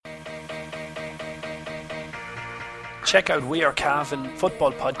Check out We Are Cavan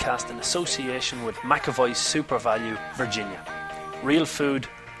football podcast in association with McAvoy's Super Value, Virginia. Real food,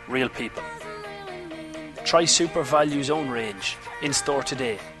 real people. Try Super Value's own range, in store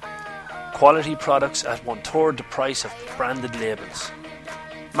today. Quality products at 1/3 the price of branded labels.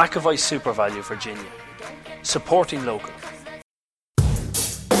 McAvoy's Super Value, Virginia. Supporting local.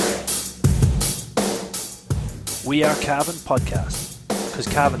 We Are Cavan podcast, because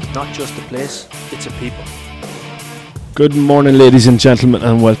Cavan's not just a place, it's a people. Good morning, ladies and gentlemen,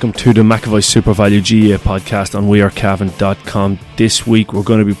 and welcome to the McAvoy Super Value GA podcast on wearecavan.com. This week we're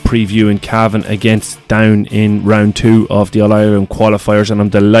going to be previewing Cavan against Down in round 2 of the All-Ireland qualifiers, and I'm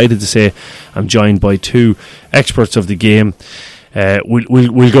delighted to say I'm joined by two experts of the game.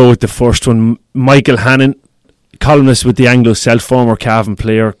 We'll go with the first one, Michael Hannon, columnist with the Anglo Celt, former Cavan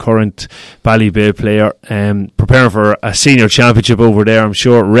player, current Ballybay player, preparing for a senior championship over there, I'm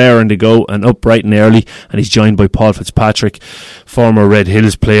sure, raring to go and up bright and early. And he's joined by Paul Fitzpatrick, former Red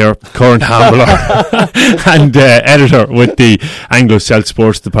Hills player, current handler and editor with the Anglo Celt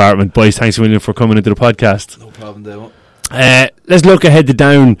Sports Department. Boys, thanks a million for coming into the podcast. No problem, Dave. Let's look ahead to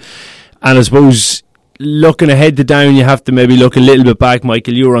Down, and I suppose looking ahead to Down, you have to maybe look a little bit back.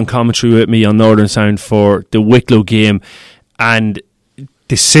 Michael, you were on commentary with me on Northern Sound for the Wicklow game, and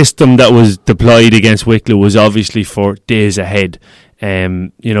the system that was deployed against Wicklow was obviously for days ahead.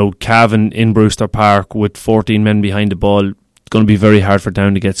 Cavan in Brewster Park with 14 men behind the ball, it's going to be very hard for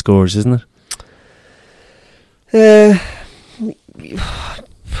Down to get scores, isn't it?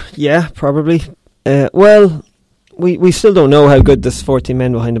 Yeah, probably. We still don't know how good this 14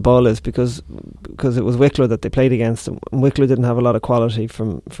 men behind the ball is because it was Wicklow that they played against, and Wicklow didn't have a lot of quality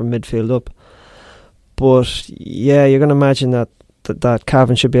from midfield up. But yeah, you're going to imagine that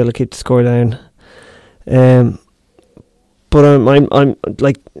Cavan should be able to keep the score down. But I'm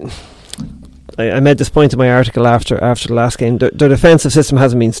like, I made this point in my article after the last game. Their defensive system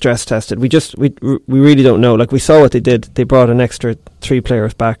hasn't been stress tested. We really don't know. Like, we saw what they did. They brought an extra 3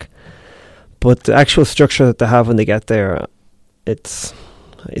 players back. But the actual structure that they have when they get there, it's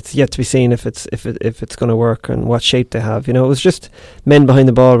yet to be seen if it's going to work and what shape they have. It was just men behind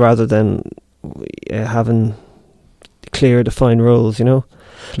the ball rather than having clear, defined roles.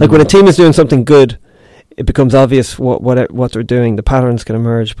 Like when a team is doing something good, it becomes obvious what they're doing. The patterns can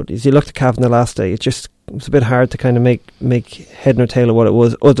emerge. But as you looked at Cavan the last day, it was a bit hard to kind of make head nor tail of what it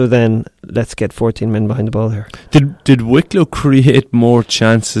was, other than let's get 14 men behind the ball here. Did Wicklow create more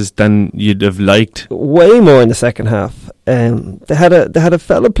chances than you'd have liked? Way more in the second half. They had a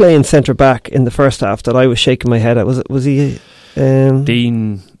fella playing centre back in the first half that I was shaking my head at. Was he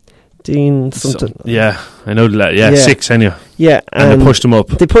Dean something? I know that. Yeah, 6 anyway. Yeah, and they pushed him up.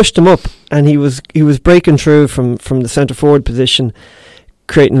 They pushed him up, and he was breaking through from the centre forward position,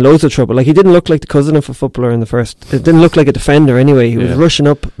 creating loads of trouble. Like, he didn't look like the cousin of a footballer in the first. It didn't look like a defender anyway. He was rushing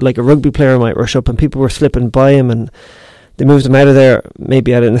up like a rugby player might rush up, and people were slipping by him, and they moved him out of there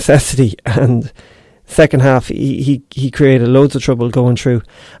maybe out of necessity. And second half, he created loads of trouble going through.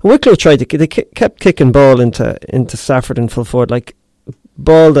 And Wicklow they kept kicking ball into Stafford and full forward, like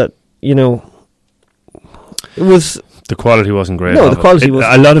ball that it was. The quality wasn't great. No, the quality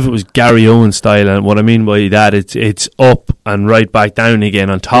wasn't. A lot of it was Gary Owen style, and what I mean by that, it's up and right back down again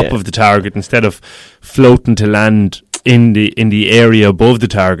on top of the target instead of floating to land in the area above the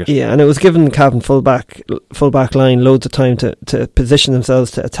target. Yeah, and it was giving Cavan full back line loads of time to position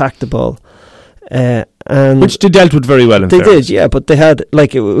themselves to attack the ball, and which they dealt with very well. They did, yeah, but they had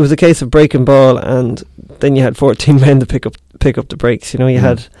it was a case of breaking ball, and then you had 14 men to pick up the breaks. You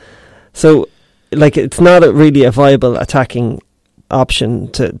had so. Like, it's not really a viable attacking option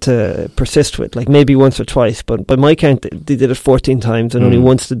to persist with. Like, maybe once or twice, but by my count, they did it 14 times and only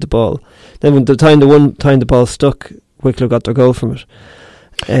once did the ball. Then when the one time the ball stuck, Wicklow got their goal from it.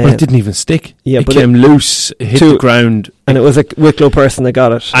 But it didn't even stick. Yeah, it came loose, hit the ground, and it was a Wicklow person that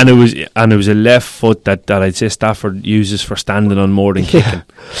got it. And it was a left foot that I'd say Stafford uses for standing on more than kicking.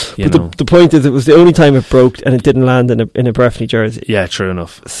 But the point is, it was the only time it broke, and it didn't land in a Breffni jersey. Yeah, true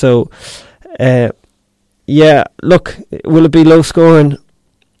enough. So. Look, will it be low scoring?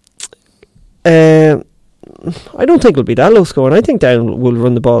 I don't think it'll be that low scoring. I think Down will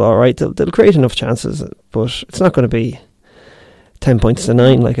run the ball all right. They'll create enough chances, but it's not going to be 10 points to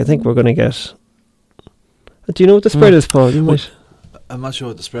 9. Like, I think we're going to get. Do you know what the spread is, Paul? I'm not sure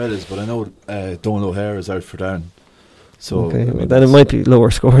what the spread is, but I know Donal O'Hare is out for Down. So okay, then it might be lower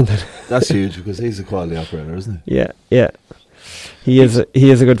scoring. Then that's huge because he's a quality operator, isn't he? Yeah. He is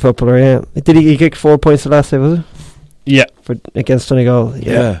a good footballer. Yeah. Did he kick 4 points the last day? Was it? against Donegal.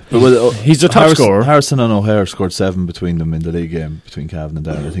 But he's a top scorer. Harrison and O'Hare scored 7 between them in the league game between Cavan and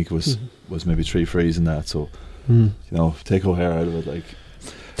Down. I think it was maybe 3 frees in that. So take O'Hare out of it. Like,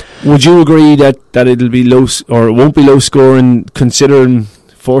 would you agree that it'll be low or it won't be low scoring considering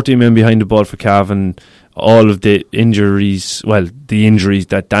 40 men behind the ball for Cavan, all of the injuries? Well, the injuries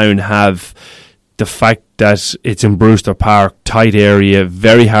that Down have. The fact that it's in Brewster Park, tight area,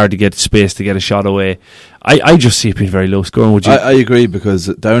 very hard to get space to get a shot away. I just see it being very low scoring. Would you? I agree, because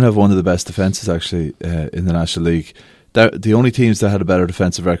Down have one of the best defences actually in the National League. The only teams that had a better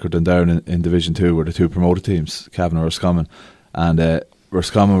defensive record than Down in Division 2 were the 2 promoted teams, Cavan and Roscommon. And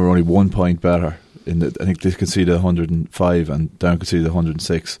Roscommon were only 1 point better. I think they conceded 105 and Down conceded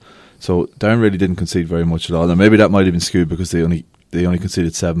 106. So Down really didn't concede very much at all. And maybe that might have been skewed because they only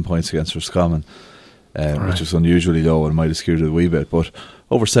conceded 7 points against Roscommon. Which was unusually low and might have skewed it a wee bit, but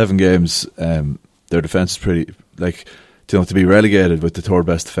over 7 games, their defence is pretty, to be relegated with the third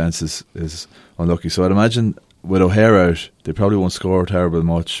best defence is unlucky. So I'd imagine with O'Hare out, they probably won't score terrible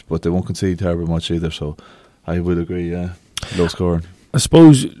much, but they won't concede terrible much either. So I would agree, low scoring. I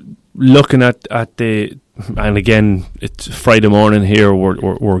suppose looking at the, and again it's Friday morning here,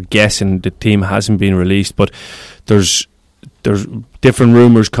 we're guessing, the team hasn't been released, but there's different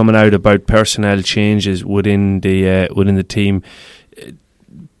rumours coming out about personnel changes within the team.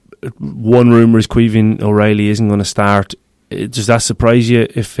 One rumour is Caoimhín O'Reilly isn't going to start. Does that surprise you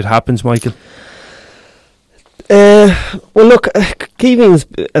if it happens, Michael? Well, look, Caoimhín's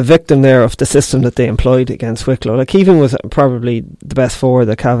a victim there of the system that they employed against Wicklow. Caoimhín was probably the best forward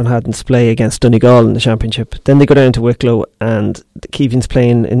that Cavan had in display against Donegal in the Championship. Then they go down to Wicklow and Caoimhín's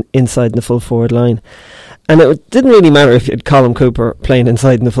playing inside in the full forward line. And it didn't really matter if you had Colm Cooper playing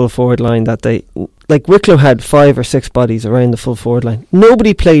inside in the full forward line that day. Wicklow had 5 or 6 bodies around the full forward line.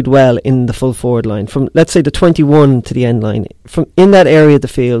 Nobody played well in the full forward line, from let's say the 21 to the end line. From in that area of the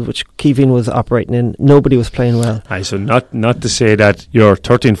field which Caoimhín was operating in, nobody was playing well. So not to say that your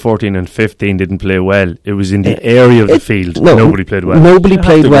 13, 14 and 15 didn't play well. It was in the area of the field. Nobody played well. Nobody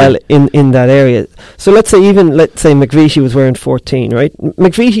played well in that area. So let's say McVitie was wearing 14, right?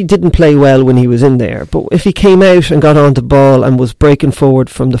 McVitie didn't play well when he was in there, but if he came out and got on the ball and was breaking forward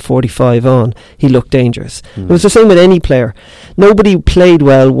from the 45 on, he looked dangerous. It was the same with any player. Nobody played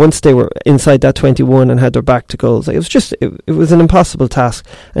well once they were inside that 21 and had their back to goals. It was an impossible task,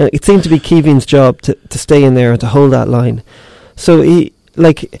 and it seemed to be Caoimhín's job to stay in there and to hold that line. So it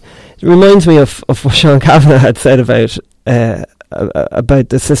reminds me of what Sean Kavanagh had said about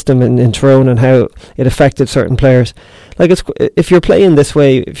the system in Tyrone and how it affected certain players. If you're playing this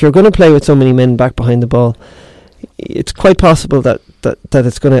way, if you're going to play with so many men back behind the ball, it's quite possible that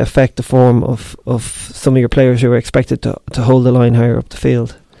it's going to affect the form of some of your players who are expected to hold the line higher up the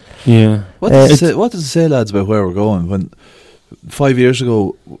field. Yeah. What does it say, lads, about where we're going? When 5 years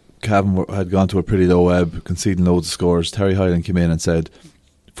ago Cavan had gone to a pretty low ebb, conceding loads of scores, Terry Hyland came in and said,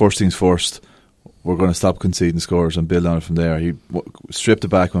 first things first, we're going to stop conceding scores and build on it from there. He stripped it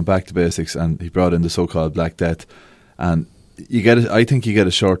back, went back to basics, and he brought in the so-called Black Death. And I think you get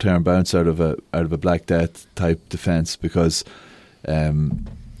a short-term bounce out of a Black Death type defence because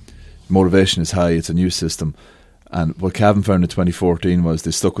motivation is high. It's a new system, and what Cavan found in 2014 was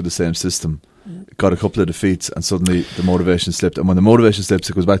they stuck with the same system, got a couple of defeats, and suddenly the motivation slipped. And when the motivation slips,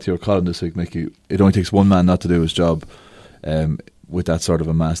 it goes back to your column this week, Mickey. It only takes one man not to do his job. With that sort of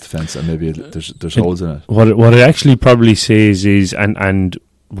a mass defence, and maybe there's holes in it. What it actually probably says is, and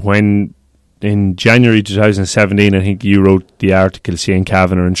when in January 2017, I think you wrote the article saying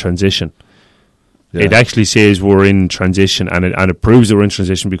Cavan are in transition. Yeah. It actually says we're in transition, and it proves that we're in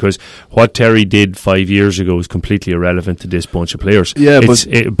transition because what Terry did 5 years ago is completely irrelevant to this bunch of players. Yeah,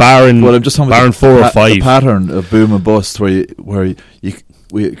 barring 4 or 5, the pattern of boom and bust where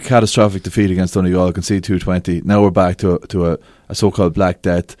we catastrophic defeat against Donegal, concede 220. Now we're back to a so-called Black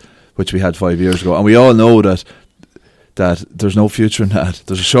Death, which we had 5 years ago, and we all know that there's no future in that.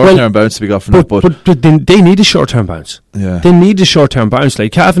 There's a short-term bounce to be got from that, but they need a short-term bounce. Yeah, they need a short-term bounce.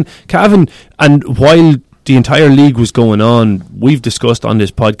 Like Cavan, and while the entire league was going on, we've discussed on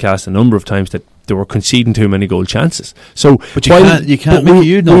this podcast a number of times that they were conceding too many goal chances. So, but you can't.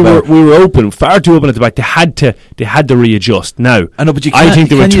 We were open, far too open at the back. They had to readjust. Now, I know, but I think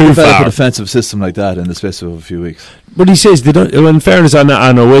they were too far. A defensive system like that in the space of a few weeks. But he says they don't. In fairness, and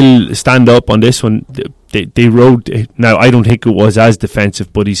I will stand up on this one. They wrote. Now, I don't think it was as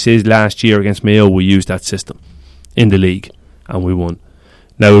defensive, but he says last year against Mayo we used that system in the league and we won.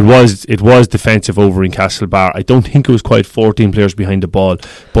 Now it was defensive over in Castlebar. I don't think it was quite 14 players behind the ball,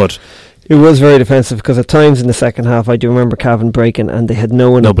 but It was very defensive because at times in the second half I do remember Cavan breaking and they had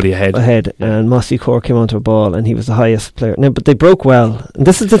nobody ahead and Mossy Core came onto a ball and he was the highest player. Now, but they broke well. And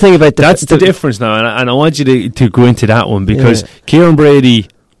this is the thing about that's the difference now, and I want you to go into that one because Kieran Brady,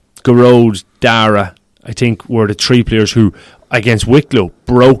 Garrod, Dara, I think were the three players who against Wicklow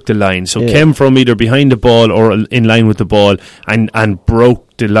broke the line. So came from either behind the ball or in line with the ball and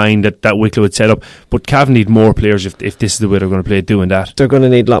broke the line that Wicklow had set up. But Cavan need more players if this is the way they're going to play it, doing that. They're going to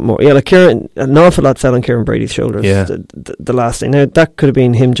need a lot more. Yeah, like an awful lot fell on Kieran Brady's shoulders the last day. Now that could have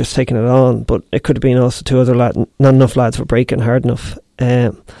been him just taking it on, but it could have been also two other lads. Not enough lads were breaking hard enough.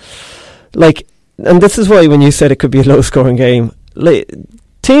 And this is why when you said it could be a low scoring game,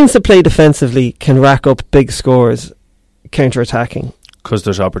 teams that play defensively can rack up big scores counter-attacking because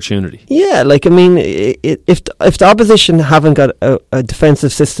there's opportunity. Yeah, like I mean, if the opposition haven't got a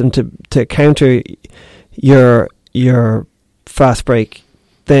defensive system to counter your fast break,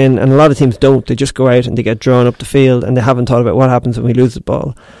 then, and a lot of teams don't, they just go out and they get drawn up the field and they haven't thought about what happens when we lose the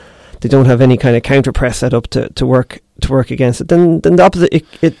ball. They don't have any kind of counter press set up to work against it. Then the opposite.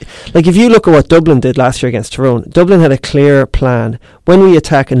 Like if you look at what Dublin did last year against Tyrone, Dublin had a clear plan. When we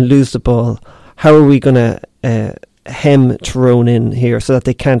attack and lose the ball, how are we going to hem Tyrone in here so that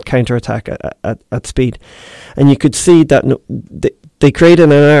they can't counter attack at speed? And you could see that they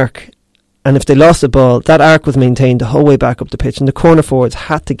created an arc, and if they lost the ball, that arc was maintained the whole way back up the pitch, and the corner forwards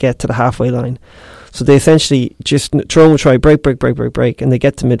had to get to the halfway line. So they essentially Tyrone would try break, and they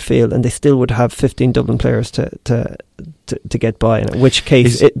get to midfield, and they still would have 15 Dublin players to get by. In which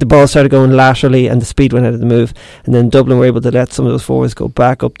case, the ball started going laterally, and the speed went out of the move, and then Dublin were able to let some of those forwards go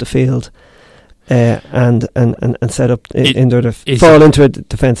back up the field. And set up fall into a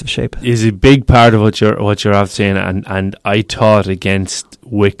defensive shape is a big part of what you're out saying, and I thought against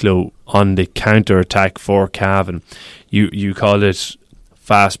Wicklow on the counter attack for Cavan, you call it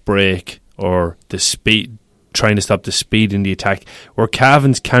fast break or the speed, trying to stop the speed in the attack. Were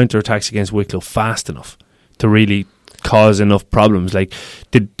Cavan's counter attacks against Wicklow fast enough to really cause enough problems? Like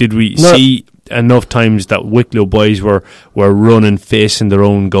did we see enough times that Wicklow boys were running, facing their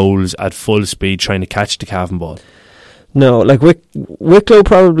own goals at full speed, trying to catch the Cavan ball? No, like Wicklow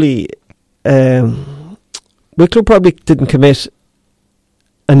probably didn't commit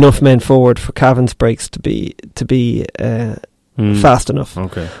enough men forward for Cavan's breaks to be fast enough.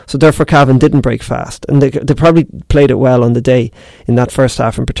 Okay. So therefore Cavan didn't break fast, and they probably played it well on the day in that first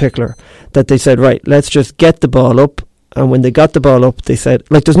half in particular, that they said, right, let's just get the ball up. And when they got the ball up, they said,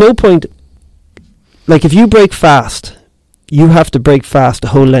 like, there's no point. Like, if you break fast, you have to break fast the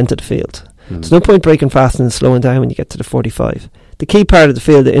whole length of the field. There's no point breaking fast and slowing down when you get to the 45. The key part of the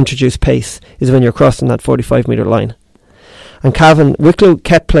field to introduce pace is when you're crossing that 45 metre line. And Wicklow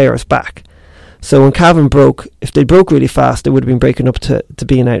kept players back. So when Cavan broke, if they broke really fast, they would have been breaking up to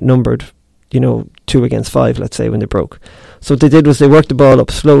being outnumbered, 2 against 5, let's say, when they broke. So what they did was they worked the ball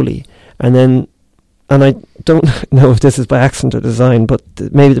up slowly, and I don't know if this is by accident or design, but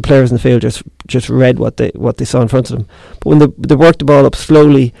maybe the players in the field just read what they saw in front of them. But when they worked the ball up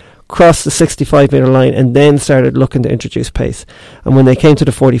slowly, crossed the 65 metre line, and then started looking to introduce pace. And when they came to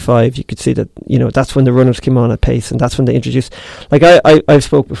the 45, you could see that that's when the runners came on at pace, and that's when they introduced. Like I've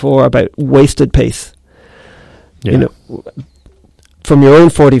spoke before about wasted pace. Yeah. From your own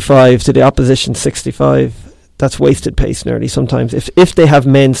 45 to the opposition 65, that's wasted pace nearly sometimes. If they have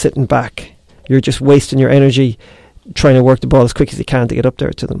men sitting back, you're just wasting your energy trying to work the ball as quick as you can to get up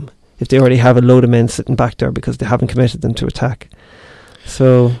there to them, if they already have a load of men sitting back there because they haven't committed them to attack.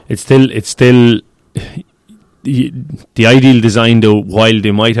 So it's still the ideal design, though. While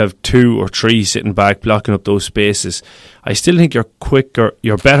they might have 2 or 3 sitting back blocking up those spaces, I still think you're quicker.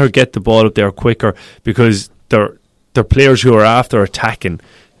 You're better get the ball up there quicker, because they're players who are after attacking.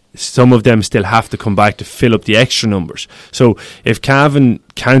 Some of them still have to come back to fill up the extra numbers. So if Cavan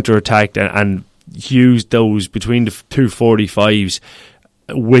counter-attacked and used those between the 245s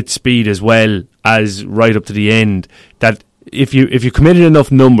with speed as well as right up to the end, that if you committed enough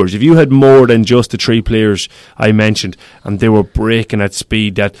numbers, if you had more than just the 3 players I mentioned, and they were breaking at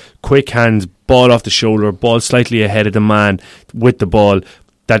speed, that quick hands, ball off the shoulder, ball slightly ahead of the man with the ball,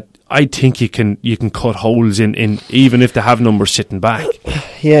 that I think you can cut holes in even if they have numbers sitting back.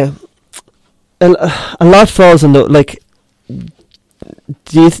 Yeah, a lot falls on the, like.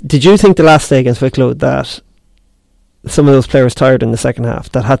 Did you think the last day against Wicklow that some of those players tired in the second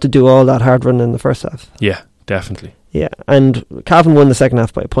half that had to do all that hard running in the first half? Yeah, definitely. Yeah, and Cavan won the second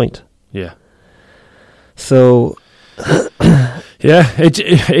half by a point. Yeah. So. Yeah,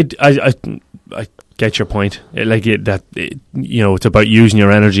 I get your point. It's about using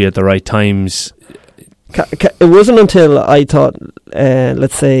your energy at the right times. It wasn't until I thought,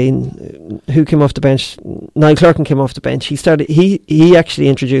 let's say, who came off the bench? Niall Clerkin came off the bench. He actually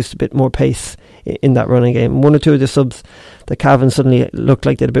introduced a bit more pace in that running game. One or two of the subs that Cavan suddenly looked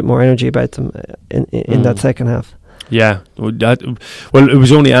like they had a bit more energy about them in that second half. Yeah, it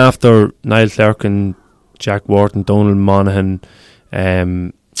was only after Niall Clerkin, Jack Wharton, Donald Monaghan,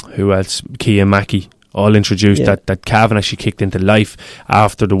 who else? Cian Mackey, all introduced that Cavan actually kicked into life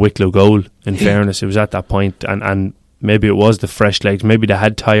after the Wicklow goal. In fairness, it was at that point, and maybe it was the fresh legs. Maybe they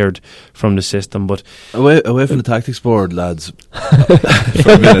had tired from the system, but away from the tactics board, lads.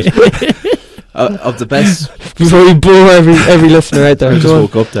 For a minute. Of the best, before we bore every listener out there. I just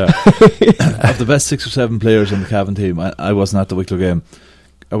woke up there. Of the best 6 or 7 players on the Cavan team, I wasn't at the Wicklow game.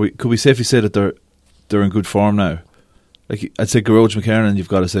 Could we safely say that they're in good form now? Like, I'd say George McKernan, you've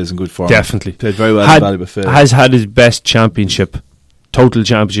got to say, is in good form. Definitely played very well in Ballybofey. Has had his best total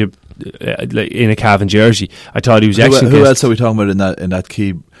championship in a Cavan jersey. I thought he was excellent. Who else are we talking about in that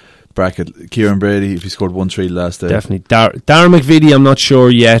key bracket? Kieran Brady, if he scored 1-3 last day. Definitely. Darren McVitie, I'm not sure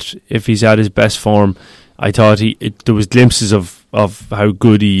yet if he's at his best form. I thought there was glimpses of how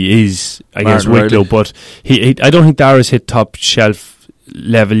good he is against Wicklow, but I don't think Dara's hit top shelf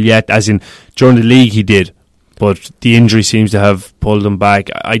level yet, as in during the league he did, but the injury seems to have pulled him back.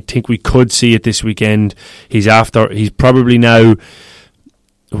 I think we could see it this weekend. He's probably now,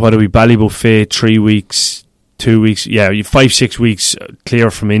 what are we, Ballybofey 3 weeks, 2 weeks, 5-6 weeks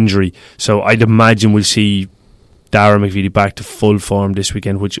clear from injury, so I'd imagine we'll see Darragh McVitie back to full form this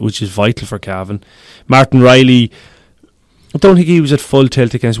weekend, which is vital for Cavan. Martin Riley, I don't think he was at full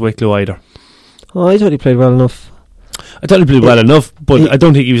tilt against Wicklow either. Oh, I thought he played well enough. But I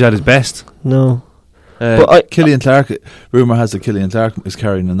don't think he was at his best. No. But Killian Clark, rumour has that Killian Clark is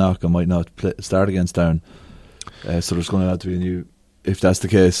carrying a knock and might not start against Down. So there's going to have to be a new. If that's the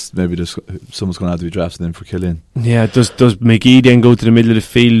case, maybe someone's going to have to be drafted in for Killian. Yeah, does McGee then go to the middle of the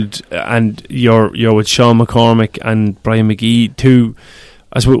field, and you're with Sean McCormick and Brian McGee too?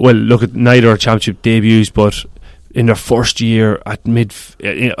 Look, at neither are championship debuts, but in their first year at with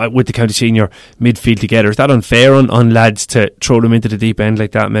the county senior midfield together, is that unfair on lads to throw them into the deep end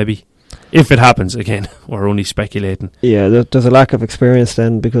like that? Maybe, if it happens again. We're only speculating. Yeah, there's a lack of experience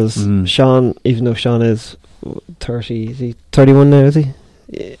then, because Sean, even though Sean is 30, is he 31 now, is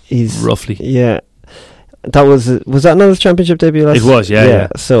he? He's roughly. Yeah. Was that not his championship debut last? It was, yeah.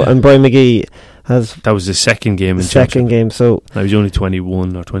 So, and Brian McGee that was the second game in second game, so he was only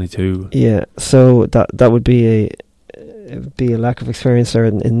 21 or 22. Yeah, so that would be a lack of experience there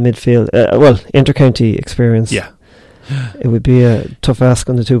in midfield. Inter-county experience. Yeah. It would be a tough ask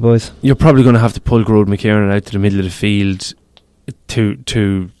on the two boys. You're probably going to have to pull Grode McKiernan out to the middle of the field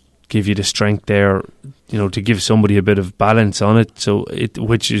to give you the strength there, to give somebody a bit of balance on it. So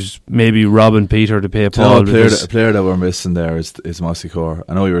which is maybe robbing Peter to pay Paul. A player that we're missing there is Mossy Core.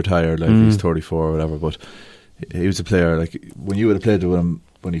 I know he retired, he's 34 or whatever, but he was a player, when you would have played with him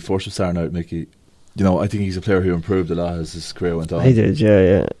when he first was starting out, Mickey, I think he's a player who improved a lot as his career went on. He did,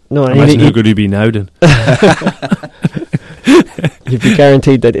 yeah. No, imagine how good he'd be now then. You'd be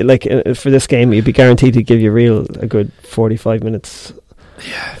guaranteed that, for this game, you'd be guaranteed to give you a good 45 minutes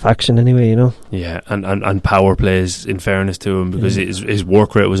of action anyway, Yeah, and power plays, in fairness to him, because his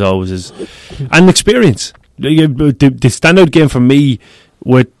work rate was always and experience. The standout game for me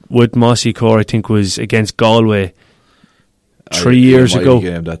with Mossy Core, I think, was against Galway 3 years ago.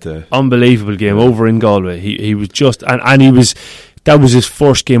 Game that day. Unbelievable game over in Galway. He was just and he was. That was his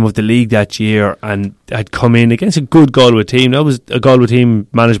first game of the league that year, and had come in against a good Galway team. That was a Galway team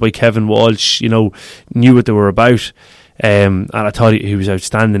managed by Kevin Walsh. Knew what they were about, and I thought he was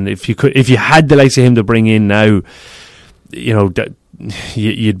outstanding. If you had the likes of him to bring in now,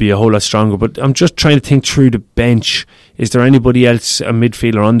 you'd be a whole lot stronger. But I'm just trying to think through the bench. Is there anybody else, a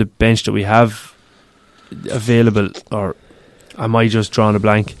midfielder on the bench that we have available, or am I just drawing a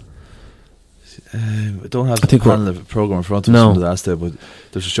blank? I don't have the panel of programme in front of us from the last day, but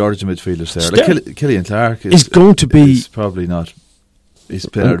there's a shortage of midfielders there. Killian Clark is going to be. Is probably not. He's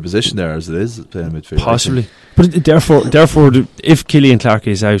playing out of position there as it is playing midfield. Possibly, but therefore, if Killian Clark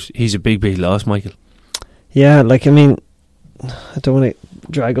is out, he's a big loss, Michael. Yeah, I don't want to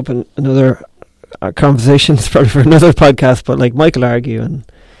drag up another conversation. It's probably for another podcast, but Michael Argue, and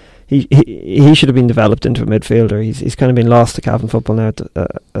he should have been developed into a midfielder. He's kind of been lost to Cavan football now.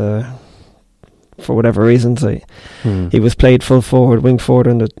 For whatever reasons, he was played full forward, wing forward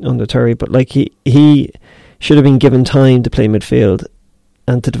under Terry, but he should have been given time to play midfield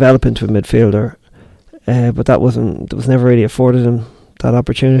and to develop into a midfielder, but there was never really afforded him that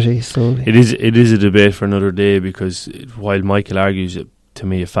opportunity. So it is a debate for another day, because while Michael Argues to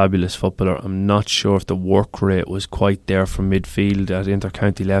me a fabulous footballer, I'm not sure if the work rate was quite there for midfield at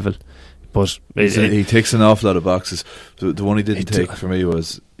inter-county level. but he ticks an awful lot of boxes. The one he didn't take for me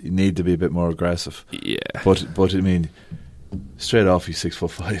was you need to be a bit more aggressive. Yeah, but I mean, straight off he's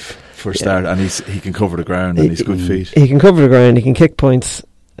 6'5" for a start, and he can cover the ground and he's good feet. He can cover the ground. He can kick points.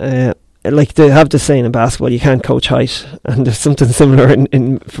 Like they have this saying in basketball, you can't coach height, and there's something similar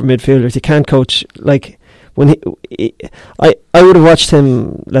in for midfielders. You can't coach like. When I would have watched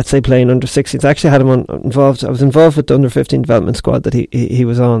him, let's say, playing under 16s. I actually had him involved. I was involved with the under 15 development squad that he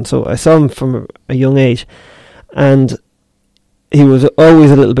was on. So I saw him from a young age, and he was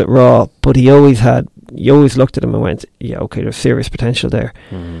always a little bit raw. But you always looked at him and went, "Yeah, okay, there's serious potential there."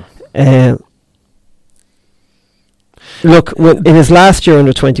 Look, in his last year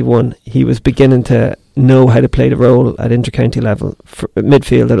under 21, he was beginning to know how to play the role at inter-county level, for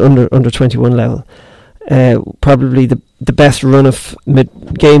midfield at under 21 level. Probably the best run of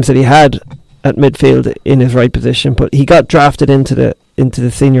games that he had at midfield in his right position, but he got drafted into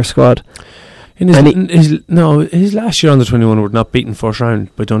the senior squad. His last year under 21 were not beaten first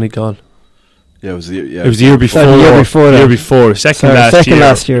round by Donegal. Yeah, it was the year before. The year before. Second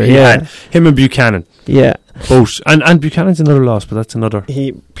last year. Yeah, him and Buchanan. Yeah, both. And Buchanan's another loss, but that's another.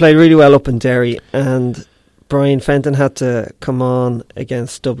 He played really well up in Derry, and Brian Fenton had to come on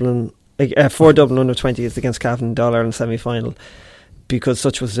against Dublin. For Dublin under 20s against Cavan in the All-Ireland semi-final, because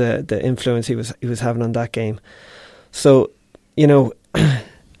such was the influence he was having on that game. So,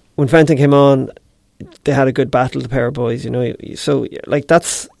 when Fenton came on, they had a good battle, the pair of boys. So like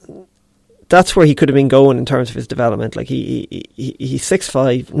that's where he could have been going in terms of his development. Like he's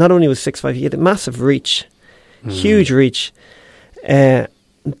 6'5". Not only was 6'5", he had a massive reach, huge reach,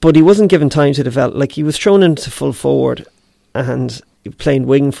 but he wasn't given time to develop. Like he was thrown into full forward and playing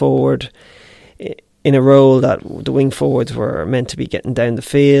wing forward in a role that the wing forwards were meant to be getting down the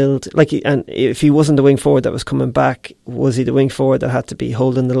field. And if he wasn't the wing forward that was coming back, was he the wing forward that had to be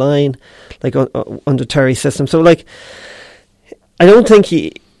holding the line, like under Terry's system? So, like, I don't think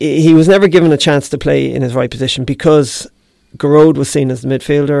he was never given a chance to play in his right position because Garrod was seen as the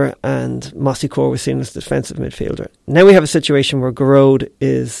midfielder and Mossy Core was seen as the defensive midfielder. Now we have a situation where Garrod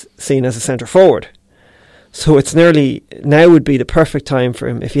is seen as a centre forward. So it's now would be the perfect time for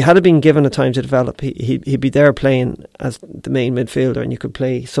him. If he had been given a time to develop, he'd be there playing as the main midfielder, and you could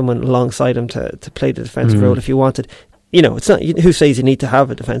play someone alongside him to play the defensive role if you wanted. It's not who says you need to have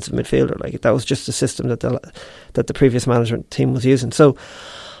a defensive midfielder. Like that was just a system that the previous management team was using. So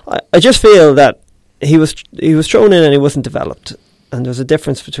I just feel that he was thrown in and he wasn't developed, and there's a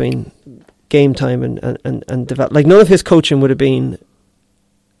difference between game time and develop. Like none of his coaching would have been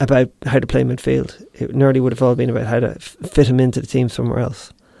about how to play midfield. It nearly would have all been about how to fit him into the team somewhere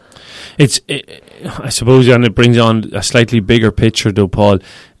else. I suppose, and it brings on a slightly bigger picture though, Paul.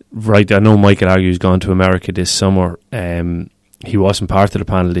 Right, I know Michael Argue's gone to America this summer. He wasn't part of the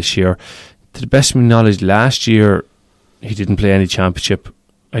panel this year. To the best of my knowledge, last year he didn't play any championship,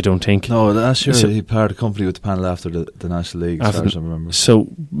 I don't think. No, last year he parted company with the panel after the National League, as far as I remember. So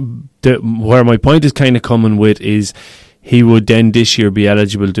where my point is kind of coming with is he would then this year be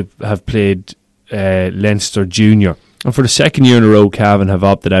eligible to have played Leinster Junior. And for the second year in a row, Cavan have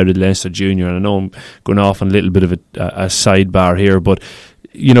opted out of Leinster Junior. And I know I'm going off on a little bit of a sidebar here, but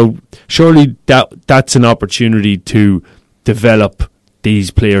surely that's an opportunity to develop these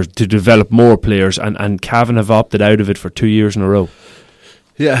players, to develop more players, and Cavan have opted out of it for 2 years in a row.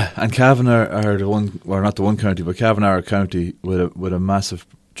 Yeah, and Cavan are the one, well, not the one county, but Cavan are a county with a massive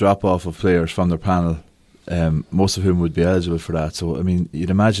drop off of players from their panel. Most of whom would be eligible for that. So, I mean, you'd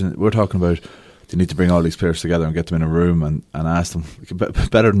imagine we're talking about you need to bring all these players together and get them in a room and ask them.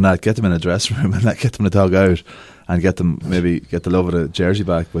 Better than that, get them in a dressing room and get them to talk out and get the love of the jersey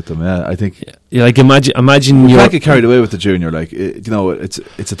back with them. Yeah, I think. Yeah, like imagine you can't get carried away with the junior. Like it's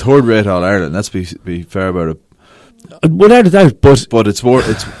a third rate All Ireland. Let's be fair about it. Without a doubt, but it's more.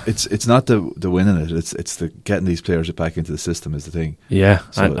 It's not the winning it. It's the getting these players back into the system is the thing. Yeah,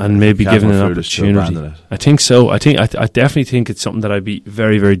 so and maybe giving an opportunity. I think so. I definitely think it's something that I'd be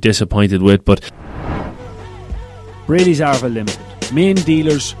very, very disappointed with. But Brady's Arva Limited, main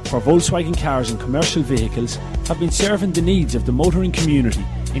dealers for Volkswagen cars and commercial vehicles, have been serving the needs of the motoring community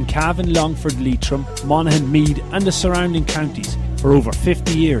in Cavan, Longford, Leitrim, Monaghan, Meath and the surrounding counties for over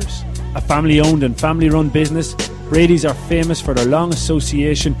 50 years. A family-owned and family-run business, Brady's are famous for their long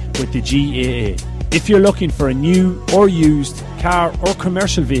association with the GAA. If you're looking for a new or used car or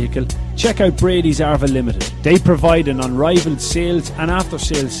commercial vehicle, check out Brady's Arva Limited. They provide an unrivaled sales and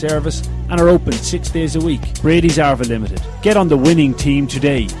after-sales service and are open 6 days a week. Brady's Arva Limited. Get on the winning team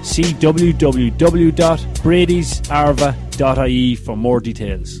today. See www.bradysarva.ie for more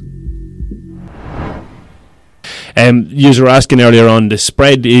details. You were asking earlier on, the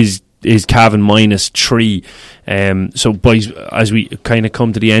spread is is Cavan -3. So boys, as we kind of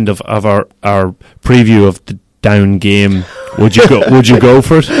come to the end of our preview of the Down game, would you go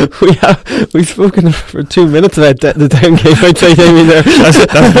for it? We've spoken for 2 minutes about the Down game. I'd say, Damien, there.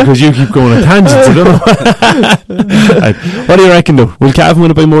 That's because you keep going on tangents. I don't know. What do you reckon though? Will Cavan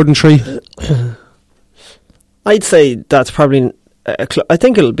win it by more than 3? I'd say that's probably I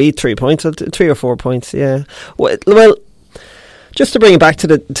think it'll be 3 points, 3 or 4 points. Yeah. Well, just to bring it back to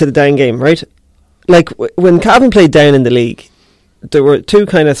the Down game, right? Like when Cavan played Down in the league, there were 2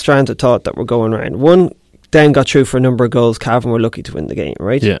 kind of strands of thought that were going around. One, Down got through for a number of goals. Cavan were lucky to win the game,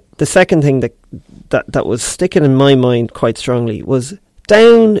 right? Yeah. The second thing that was sticking in my mind quite strongly was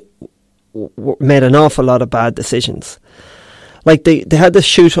Down made an awful lot of bad decisions. Like they had this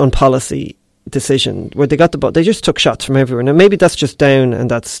shoot on policy decision where they got the ball, they just took shots from everywhere. Now maybe that's just Down and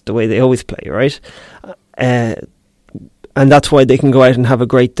that's the way they always play, right? And that's why they can go out and have a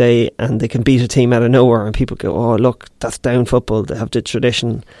great day and they can beat a team out of nowhere and people go, oh look, that's Down football, they have the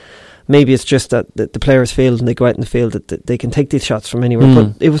tradition. Maybe it's just that the players feel and they go out in the field that they can take these shots from anywhere.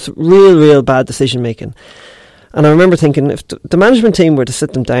 But it was real bad decision making. And I remember thinking, if the management team were to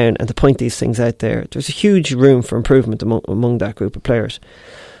sit them down and to point these things out there's a huge room for improvement among that group of players.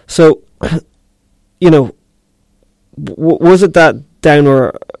 So, was it that Down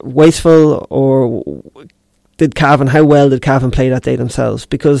were wasteful, or how well did Cavan play that day themselves?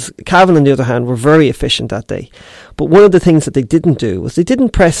 Because Cavan, on the other hand, were very efficient that day. But one of the things that they didn't do was they didn't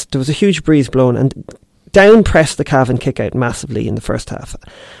press. There was a huge breeze blowing, and Down pressed the Cavan kick out massively in the first half.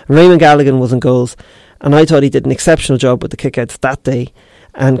 And Raymond Galligan was in goals, and I thought he did an exceptional job with the kick outs that day.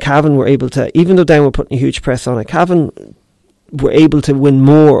 And Cavan were able to, even though Down were putting a huge press on it, Cavan were able to win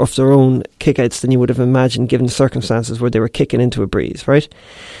more of their own kickouts than you would have imagined given the circumstances where they were kicking into a breeze, right?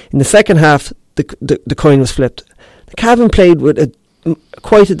 In the second half, the coin was flipped. The Cavan played with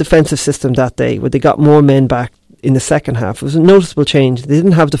quite a defensive system that day where they got more men back in the second half. It was a noticeable change. They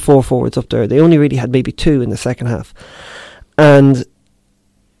didn't have the 4 forwards up there. They only really had maybe 2 in the second half. And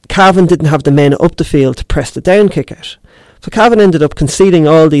Cavan didn't have the men up the field to press the Down kick out. So Cavan ended up conceding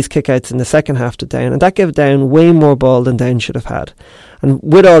all these kickouts in the second half to Down, and that gave Down way more ball than Down should have had. And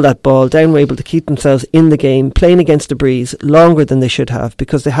with all that ball, Down were able to keep themselves in the game, playing against the breeze longer than they should have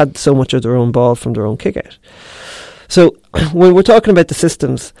because they had so much of their own ball from their own kickout. So when we're talking about the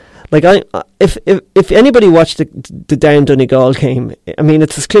systems, like if anybody watched the Down Donegal game, I mean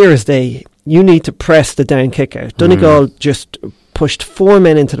it's as clear as day. You need to press the Down kickout. Donegal just pushed 4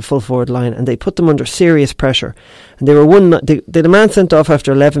 men into the full forward line and they put them under serious pressure, and they had a man sent off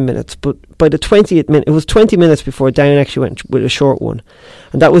after 11 minutes, but by the 20th minute, it was 20 minutes before Down actually went with a short one,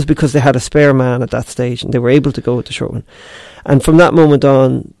 and that was because they had a spare man at that stage and they were able to go with the short one. And from that moment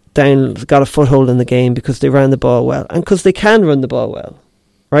on, Down got a foothold in the game because they ran the ball well and because they can run the ball well,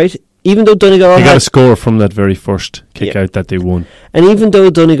 right? Even though Donegal got a score from that very first kick out that they won, and even though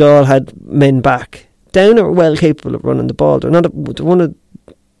Donegal had men back, Down are well capable of running the ball. They're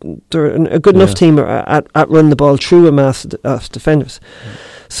a good enough team at running the ball through a mass of defenders.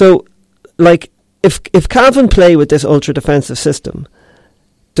 So, like, if Cavan play with this ultra defensive system,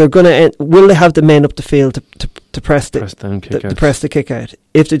 they're going to will they have the men up the field to press the kick out?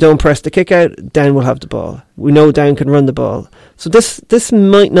 If they don't press the kick out, Down will have the ball. We know Down can run the ball. So this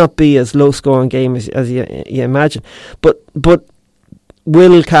might not be as low scoring game as you imagine, but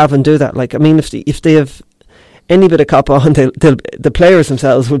will Cavan do that? Like, I mean, if they have any bit of cop on, the players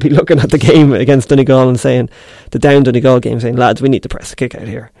themselves will be looking at the game against Donegal and saying, the Down Donegal game, saying, lads, we need to press the kick out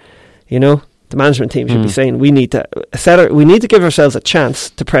here. You know, the management team should be saying, we need to give ourselves a chance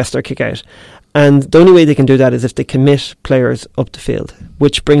to press their kick out. And the only way they can do that is if they commit players up the field,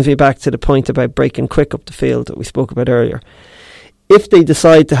 which brings me back to the point about breaking quick up the field that we spoke about earlier. If they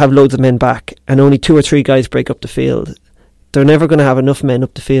decide to have loads of men back and only 2 or 3 guys break up the field, they're never going to have enough men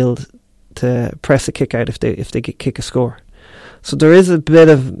up the field to press a kick out if they kick a score. So there is a bit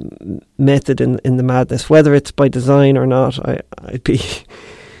of method in the madness, whether it's by design or not. I'd be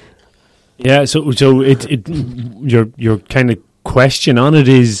So your kind of question on it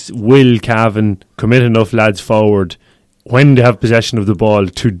is: will Cavan commit enough lads forward when they have possession of the ball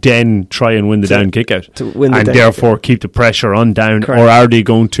to then try and win the Down kick out, and therefore keep the pressure on Down? Correct. Or are they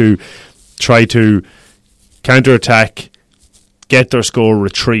going to try to counter-attack, get their score,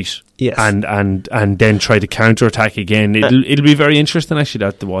 retreat, and then try to counter-attack again? It'll be very interesting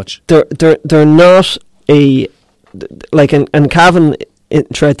actually to watch. They're not and Cavan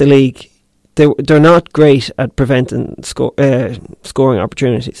throughout the league, they're not great at preventing scoring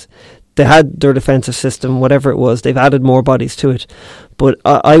opportunities. They had their defensive system, whatever it was. They've added more bodies to it, but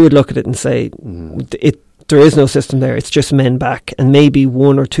I would look at it and say there is no system there. It's just men back, and maybe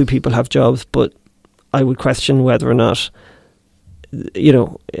one or two people have jobs, but I would question whether or not,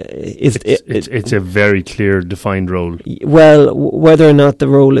 it's a very clear defined role. Well, whether or not the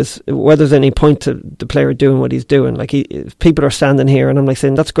role is, whether there's any point to the player doing what he's doing. Like, if people are standing here, and I'm like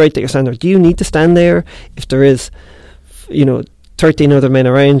saying, that's great that you're standing there. Do you need to stand there if there is, 13 other men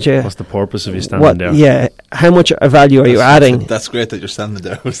around you? What's the purpose of you standing there? Yeah, how much value are you adding? That's great that you're standing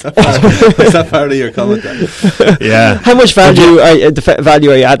there. Was that part of your comment there? Yeah. How much value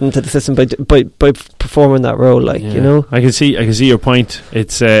are you adding to the system by performing that role? I can see your point.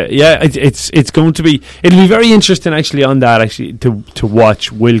 It's it's going to be, it'll be very interesting actually on that to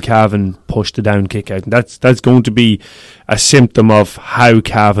watch will Cavan push the down kick out, and that's going to be a symptom of how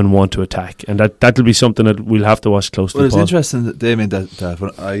Cavan want to attack, and that'll be something that we'll have to watch closely. Well, it's interesting, Damien, that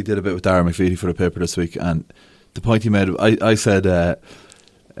when I did a bit with Darren McVeety for the paper this week, and the point he made, I said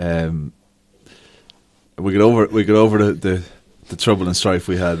we got over the trouble and strife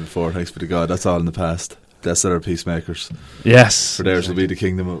we had before. Thanks be to God, that's all in the past. Blessed are peacemakers. Yes, for theirs will be the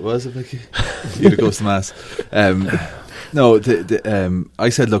kingdom. Was it, Mickey? You that goes to mass. No, I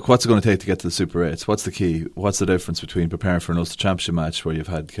said, look, what's it going to take to get to the Super 8s? What's the key? What's the difference between preparing for an Ulster Championship match where you've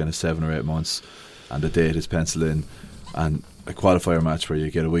had kind of 7 or 8 months and the date is penciled in, and a qualifier match where you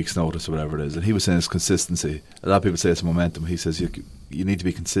get a week's notice or whatever it is? And he was saying it's consistency. A lot of people say it's momentum. He says you need to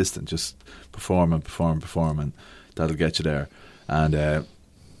be consistent, just perform, and that'll get you there. And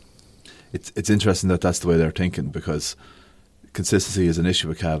it's interesting that that's the way they're thinking, because consistency is an issue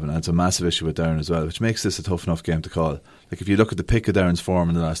with Cavan, and it's a massive issue with Down as well, which makes this a tough enough game to call. Like, if you look at the pick of Down's form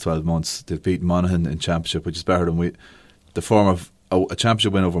in the last 12 months, they've beaten Monaghan in Championship, which is better than the form of a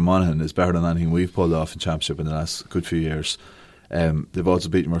Championship win over Monaghan is better than anything we've pulled off in Championship in the last good few years. They've also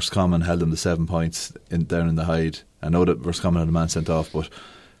beaten Roscommon, held them to 7 points down in the Hyde. I know that Roscommon had a man sent off, but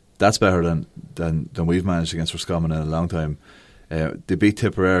that's better than we've managed against Roscommon in a long time. They beat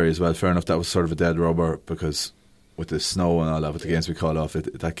Tipperary as well. Fair enough, that was sort of a dead rubber, because with the snow and all that, with the games we called off,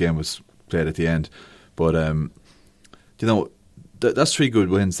 that game was played at the end. But that's 3 good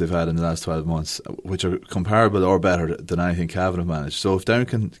wins they've had in the last 12 months, which are comparable or better than anything Cavan have managed. So if Down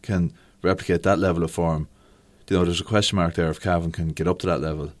can replicate that level of form, there's a question mark there if Cavan can get up to that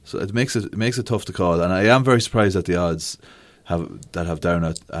level. So it makes it tough to call, and I am very surprised at the odds have Down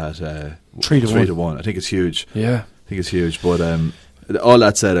at 3-1. I think it's huge. Yeah, I think it's huge. But all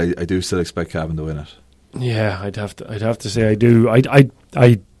that said, I do still expect Cavan to win it. Yeah, I'd have to say I do. I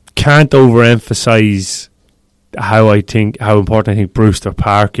can't overemphasise how important I think Brewster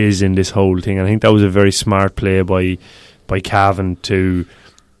Park is in this whole thing. I think that was a very smart play by Cavan to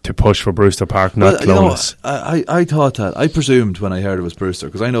push for Brewster Park, not Clones. I thought that. I presumed when I heard it was Brewster,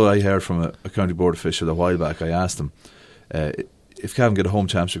 because I know I heard from a county board official a while back. I asked him, if Cavan get a home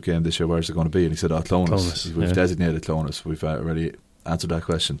championship game this year, where's it going to be? And he said, Clones. We've designated Clones. We've already answered that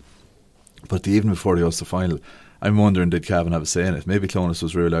question. But the evening before the Ulster final, I'm wondering, did Cavan have a say in it? Maybe Clones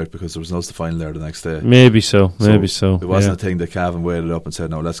was ruled out because there was an Ulster final there the next day. Maybe so. It wasn't a thing that Cavan weighted up and said,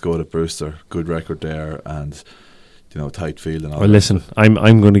 no, let's go to Brewster. Good record there, and tight field and all. Well, listen,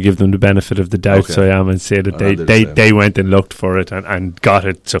 I'm going to give them the benefit of the doubt, okay. So I am, and say that they went and looked for it and got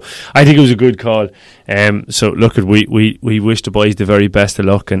it. So I think it was a good call. So look, we wish the boys the very best of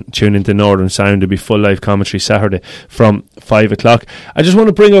luck, and tune into Northern Sound. There'll be full live commentary Saturday from 5 o'clock. I just want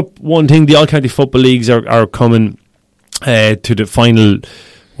to bring up one thing: the All County Football Leagues are coming to the final.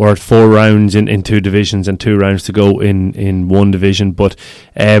 We're at 4 rounds in 2 divisions and 2 rounds to go in 1 division. But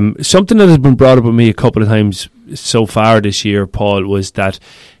something that has been brought up with me a couple of times so far this year, Paul, was that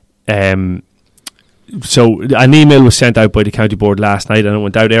so an email was sent out by the county board last night, and it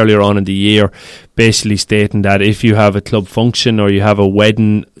went out earlier on in the year, basically stating that if you have a club function or you have a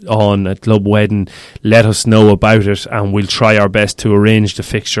wedding on a club wedding, let us know about it, and we'll try our best to arrange the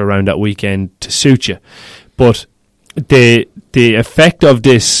fixture around that weekend to suit you. But the effect of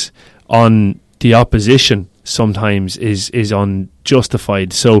this on the opposition sometimes is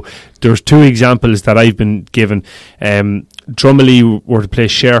unjustified. So there's 2 examples that I've been given. Drumley were to play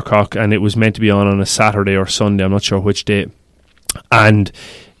Shercock, and it was meant to be on a Saturday or Sunday, I'm not sure which day, and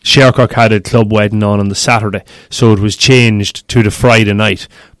Shercock had a club wedding on the Saturday, so it was changed to the Friday night,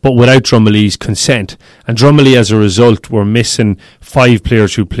 but without Drumley's consent. And Drumley, as a result, were missing 5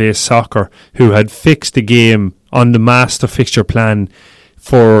 players who play soccer, who had fixed the game on the master fixture plan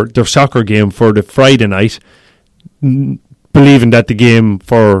for their soccer game for the Friday night, believing that the game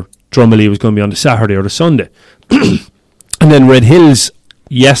for Drumley was going to be on the Saturday or the Sunday. And then Red Hills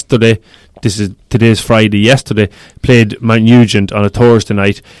yesterday, this is today's Friday, yesterday played Mount Nugent on a Thursday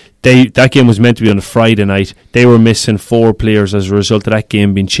night. That game was meant to be on a Friday night. They were missing 4 players as a result of that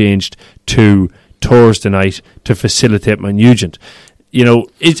game being changed to Thursday night to facilitate Mount Nugent. You know,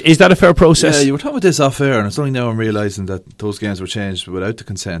 is that a fair process? Yeah, you were talking about this off air, and it's only now I'm realising that those games were changed without the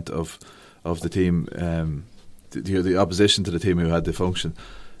consent of the team, the opposition to the team who had the function.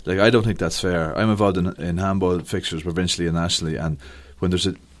 Like, I don't think that's fair. I'm involved in handball fixtures provincially and nationally, and when there's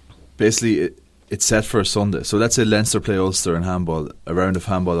it's set for a Sunday. So let's say Leinster play Ulster in handball, a round of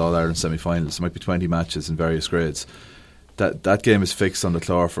handball All-Ireland semi-finals. There might be 20 matches in various grades. That game is fixed on the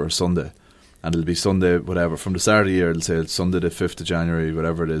Clár for a Sunday, and it'll be Sunday whatever from the start of the year. It'll say it's Sunday the 5th of January,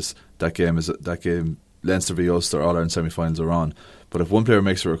 whatever it is. That game Leinster v Ulster All-Ireland semi-finals are on. But if one player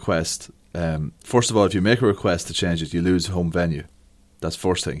makes a request, first of all, if you make a request to change it, you lose home venue. That's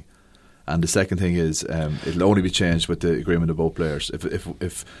first thing. And the second thing is it'll only be changed with the agreement of both players.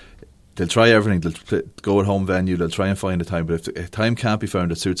 If they'll try everything, they'll go at home venue, they'll try and find a time, but if time can't be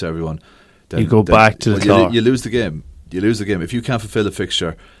found that suits everyone, then you go back to the Clár. You lose the game. You lose the game if you can't fulfil a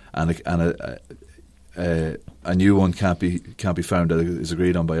fixture and a new one can't be found that is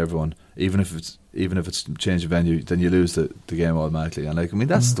agreed on by everyone. Even if it's change of venue, then you lose the game automatically. And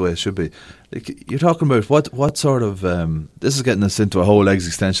that's the way it should be. Like, you're talking about what sort of this is getting us into a whole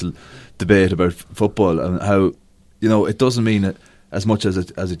existential debate about football and how, you know, it doesn't mean it as much as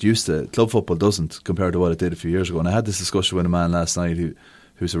it used to. Club football doesn't compared to what it did a few years ago. And I had this discussion with a man last night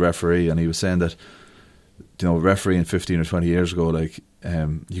who's a referee, and he was saying that, you know, refereeing 15 or 20 years ago, like,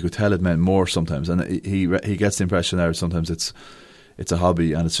 you could tell it meant more sometimes, and he gets the impression now sometimes it's a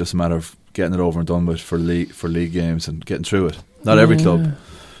hobby and it's just a matter of getting it over and done with for league games and getting through it. Not every club,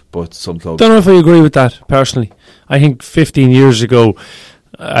 but some clubs. Don't know if I agree with that personally. I think 15 years ago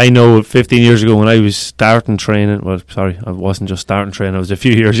when I was starting training, well, sorry, I wasn't just starting training, I was a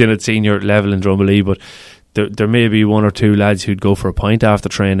few years in at senior level in Drumalee, but there may be one or two lads who'd go for a pint after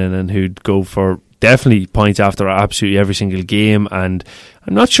training and who'd go for definitely points after absolutely every single game, and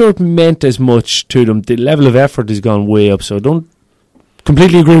I'm not sure it meant as much to them. The level of effort has gone way up, so I don't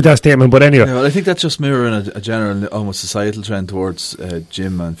completely agree with that statement, but anyway. Yeah, well, I think that's just mirroring a general, almost societal trend towards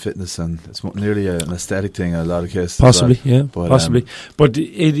gym and fitness, and it's nearly an aesthetic thing in a lot of cases. Possibly, yeah, but, possibly. But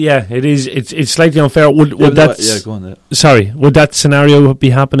it's slightly unfair. Would that scenario be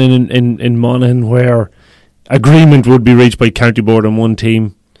happening in Monaghan, where agreement would be reached by county board on one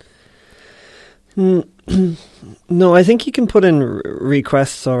team? No, I think you can put in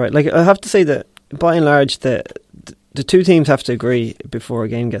requests, all right. Like, I have to say that by and large the two teams have to agree before a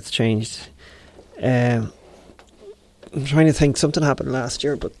game gets changed. I'm trying to think, something happened last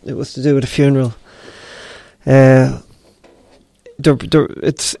year, but it was to do with a funeral.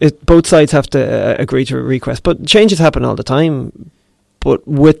 Both sides have to agree to a request, but changes happen all the time, but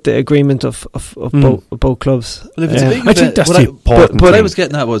with the agreement of both clubs. Well, if it's a big I think that's the important thing. What I was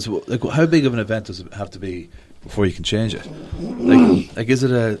getting at was, like, how big of an event does it have to be before you can change it? Like is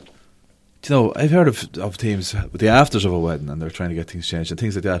it a... You know, I've heard of teams with the afters of a wedding and they're trying to get things changed and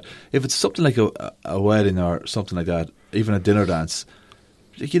things like that. If it's something like a wedding or something like that, even a dinner dance,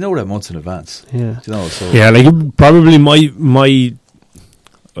 like, you know that months in advance. Yeah. You know, so yeah, like, probably my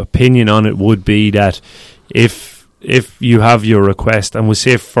opinion on it would be that if you have your request, and we'll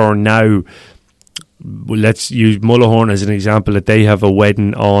say for now, let's use Mullahoran as an example, that they have a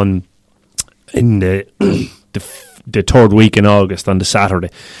wedding on in the third week in August on the Saturday,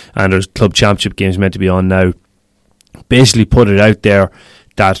 and there's club championship games meant to be on now. Basically put it out there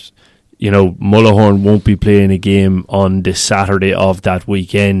that, you know, Mullahoran won't be playing a game on the Saturday of that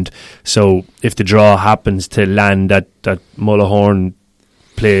weekend. So if the draw happens to land that Mullahoran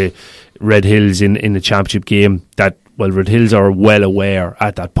play Red Hills in the championship game, that, well, Red Hills are well aware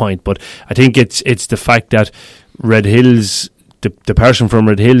at that point. But I think it's the fact that Red Hills, the person from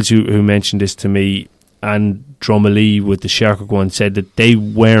Red Hills who mentioned this to me, and Drumalee with the Sherkirk one, said that they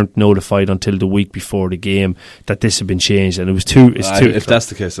weren't notified until the week before the game that this had been changed, and it was too. If that's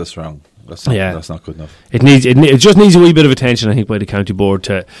the case, that's wrong. That's not good enough. It just needs a wee bit of attention, I think, by the county board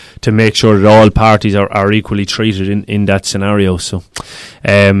to make sure that all parties are equally treated in that scenario. So,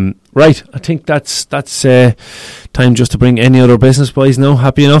 right, I think that's time just to bring any other business, boys. No,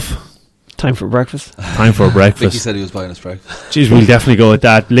 happy enough. Time for breakfast. Time for breakfast. Vicky said he was buying us breakfast. Jeez, we'll definitely go with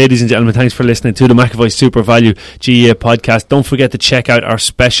that. Ladies and gentlemen, thanks for listening to the McAvoy Super Value GEA podcast. Don't forget to check out our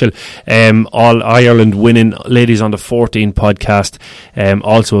special All Ireland Winning Ladies Under 14 podcast,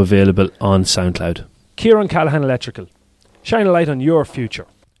 also available on SoundCloud. Kieran Callahan Electrical. Shine a light on your future.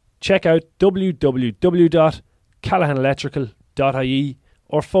 Check out www.callaghanelectrical.ie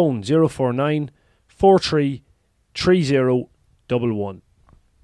or phone 049 43 30 11.